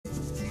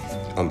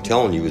I'm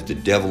telling you, is the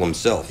devil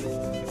himself.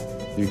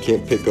 You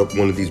can't pick up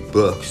one of these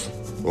books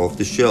off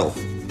the shelf.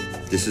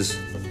 This is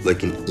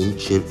like an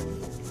ancient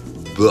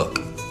book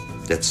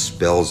that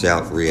spells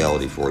out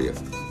reality for you.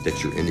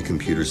 That you're in a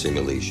computer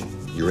simulation.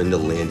 You're in the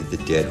land of the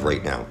dead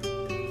right now.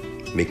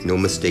 Make no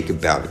mistake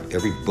about it.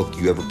 Every book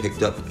you ever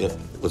picked up,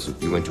 listen,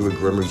 you went to a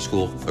grammar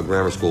school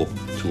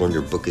to learn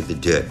your book of the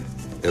dead.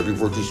 Every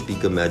word you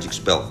speak a magic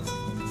spell.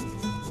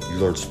 You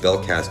learn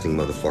spell casting,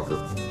 motherfucker.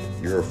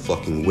 You're a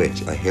fucking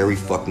witch, a hairy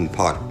fucking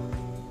Potter.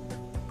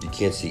 You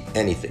can't see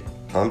anything.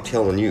 I'm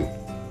telling you,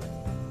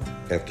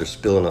 after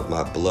spilling up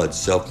my blood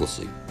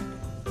selflessly,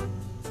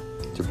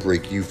 to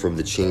break you from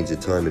the chains of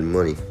time and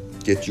money,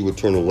 get you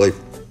eternal life,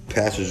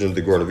 passage into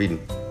the Garden of Eden.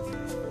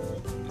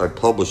 I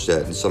published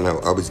that, and somehow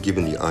I was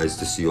given the eyes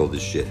to see all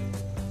this shit.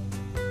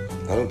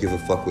 I don't give a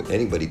fuck what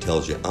anybody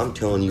tells you. I'm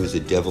telling you as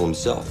the devil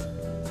himself.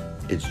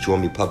 It's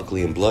join me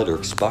publicly in blood or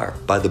expire.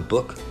 By the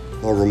book.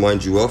 I'll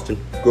remind you often.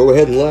 Go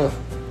ahead and laugh.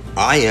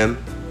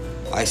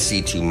 I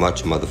see too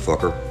much,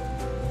 motherfucker.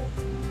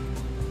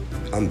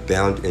 I'm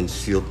bound and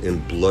sealed in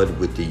blood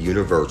with the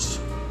universe.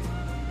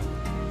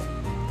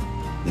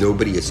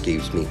 Nobody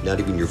escapes me,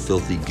 not even your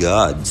filthy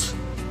gods.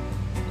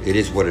 It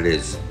is what it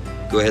is.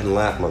 Go ahead and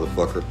laugh,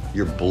 motherfucker.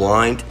 You're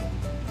blind,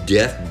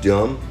 deaf,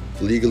 dumb,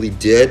 legally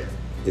dead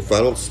if I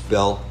don't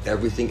spell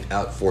everything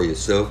out for you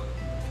so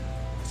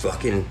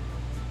fucking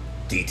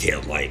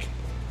detailed like.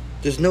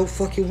 There's no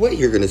fucking way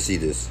you're gonna see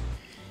this.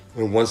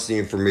 And once the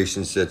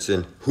information sets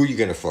in, who you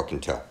gonna fucking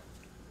tell?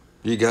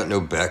 You got no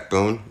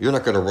backbone. You're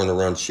not gonna run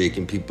around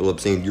shaking people up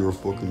saying you're a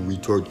fucking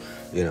retard.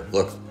 You know,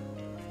 look,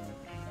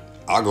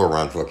 I'll go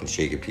around fucking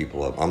shaking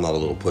people up. I'm not a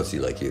little pussy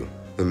like you.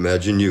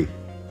 Imagine you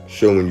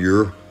showing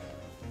your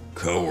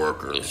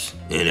co-workers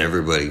and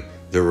everybody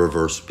the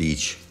reverse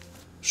speech,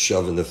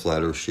 shoving the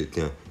flat earth shit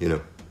down. You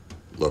know,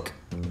 look,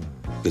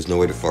 there's no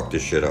way to fuck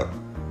this shit up.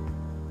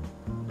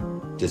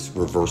 This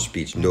reverse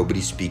speech,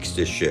 nobody speaks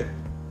this shit.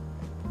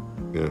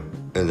 You know,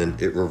 and then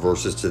it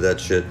reverses to that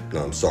shit.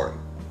 No, I'm sorry.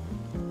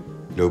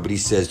 Nobody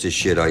says the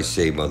shit I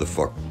say,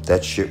 motherfucker.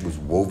 That shit was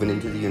woven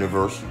into the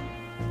universe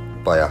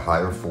by a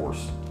higher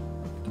force.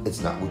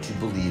 It's not what you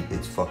believe.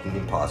 It's fucking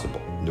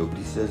impossible.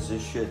 Nobody says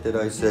this shit that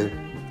I say.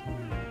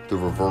 The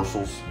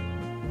reversals.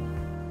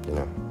 You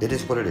know, it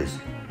is what it is.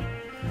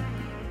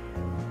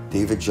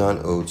 David John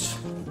Oates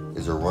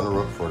is a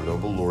runner-up for a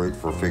Nobel laureate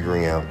for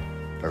figuring out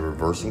by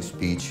reversing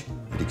speech,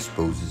 it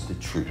exposes the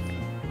truth.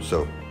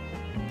 So,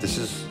 this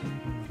is,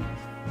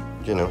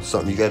 you know,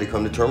 something you got to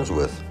come to terms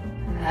with.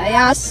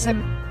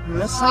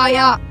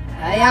 Messiah.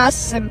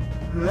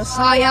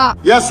 Messiah.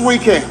 Yes, we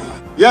can.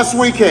 Yes,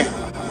 we can.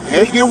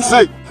 You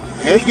say.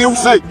 You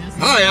say.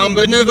 I am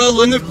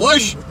benevolent in the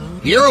flesh.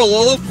 You're a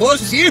little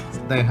pussy.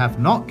 They have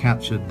not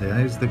captured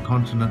those, the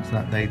continents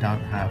that they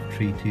don't have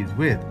treaties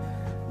with,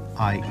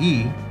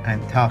 i.e.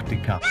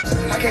 Antarctica.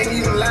 I can't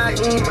even lie.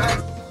 So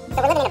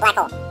we're living in a black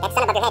hole. That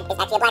sun above your head is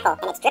actually a black hole,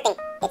 and it's dripping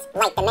its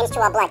light, the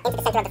menstrual blood, into the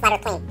center of the flat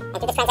earth plane. And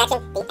through this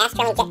transaction, the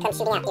ass-trailing jet comes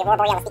shooting out, the aurora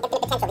borealis, the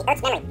infinite potential, the Earth's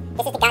memory.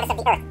 This is the goddess of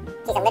the Earth.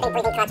 She's a living,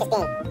 breathing, conscious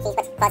being. She's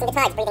what's causing the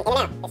tides, breathing in and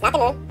out. It's not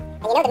the moon.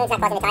 And you know the moon's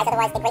not causing the tides,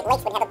 otherwise the Great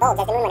Lakes would have a bulge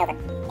as the moon went over.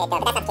 But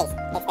that's not the case.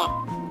 It's that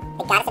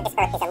the goddess of this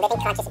Earth is a living,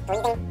 conscious,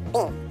 breathing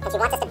being. And she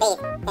wants us to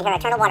bathe in her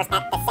eternal waters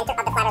at the center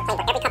of the flat earth plane.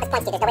 But every compass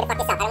points to you. There's no way to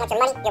fuck this up. I don't want your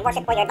money, your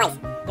worship, or your advice.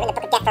 You're in the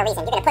book of death for a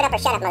reason. You're gonna put up or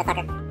shut up,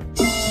 motherfucker.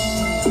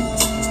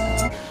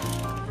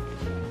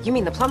 You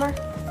mean the plumber?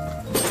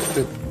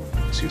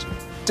 Excuse me.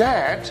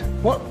 Dad,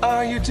 what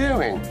are you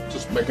doing?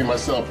 Just making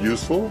myself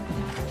useful.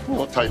 You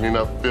know, tightening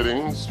up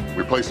fittings,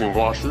 replacing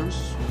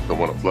washers. Don't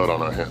want blood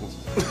on our hands.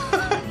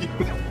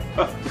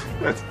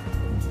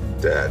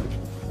 Dad,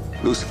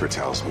 Lucifer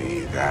tells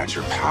me that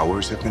your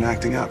powers have been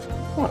acting up.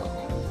 Well,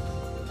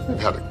 I've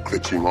had a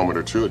glitchy moment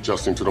or two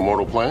adjusting to the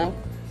mortal plane.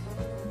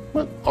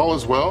 But all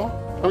is well.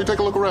 Let me take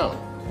a look around.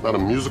 Not a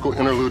musical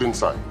interlude in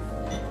sight.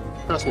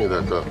 Pass me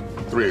that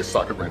 3/8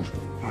 socket wrench.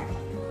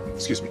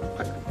 Excuse me.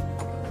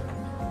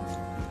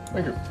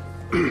 Thank you.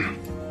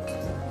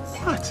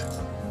 What?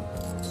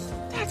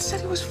 Dad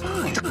said it was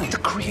fine. The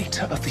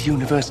creator of the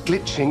universe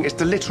glitching is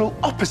the literal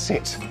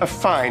opposite of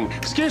fine.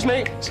 Excuse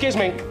me,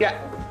 yeah.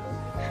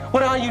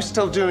 What are you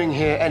still doing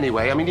here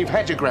anyway? I mean, you've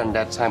had your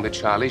granddad time with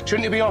Charlie.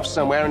 Shouldn't you be off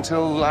somewhere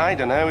until, I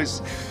don't know,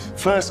 his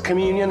first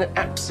communion at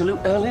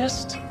absolute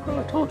earliest? Well,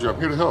 I told you, I'm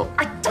here to help.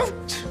 I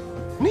don't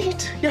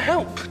need your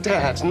help,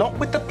 Dad. Not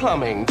with the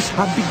plumbing.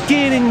 I'm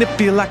beginning to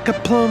feel like a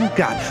plum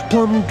god.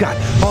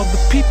 All the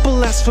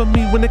people ask for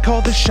me when they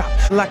call the shop.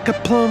 Like a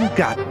plum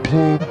god.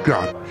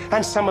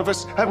 And some of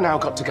us have now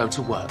got to go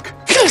to work.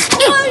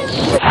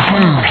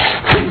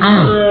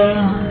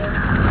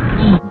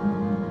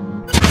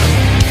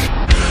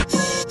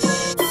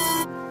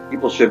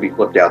 People should be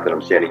flipped out that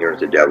I'm standing here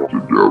as the devil.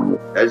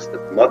 As the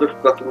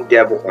motherfucking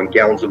devil on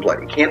gallons of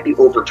blood. It can't be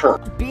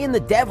overturned. Being the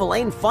devil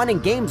ain't fun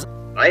and games.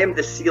 I am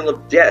the seal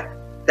of death.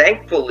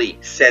 Thankfully,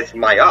 says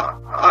Maya,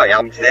 I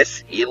am the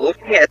seal of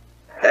death.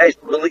 That's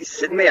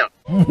releasing me out.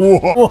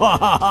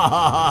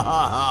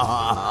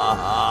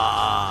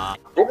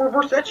 Go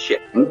reverse that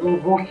shit.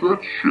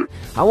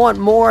 I want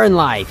more in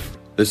life.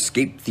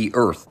 escape the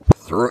earth.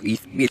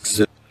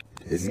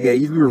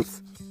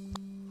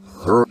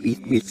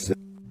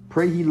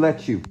 Pray he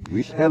let you.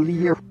 We shall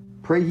hear.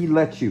 Pray he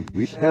let you.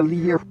 We shall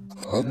hear.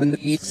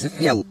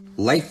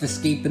 Life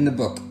escape in the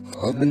book.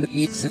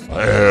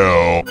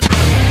 Hell.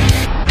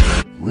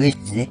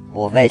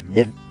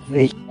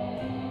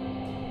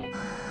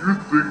 You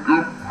think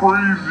I'm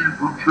crazy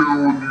for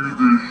telling you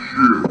this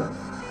shit?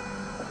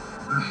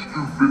 You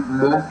stupid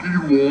monkey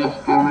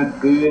lost on a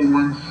ball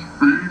in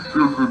space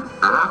as an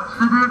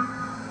accident?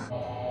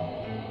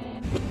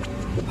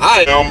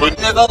 I am the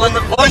devil in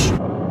the bush.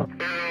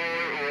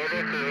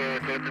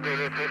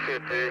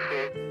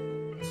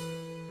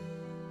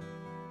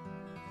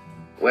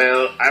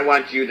 Well, I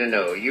want you to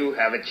know you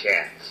have a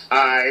chance.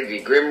 I, the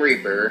Grim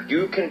Reaper,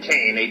 do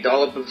contain a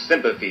dollop of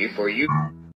sympathy for you.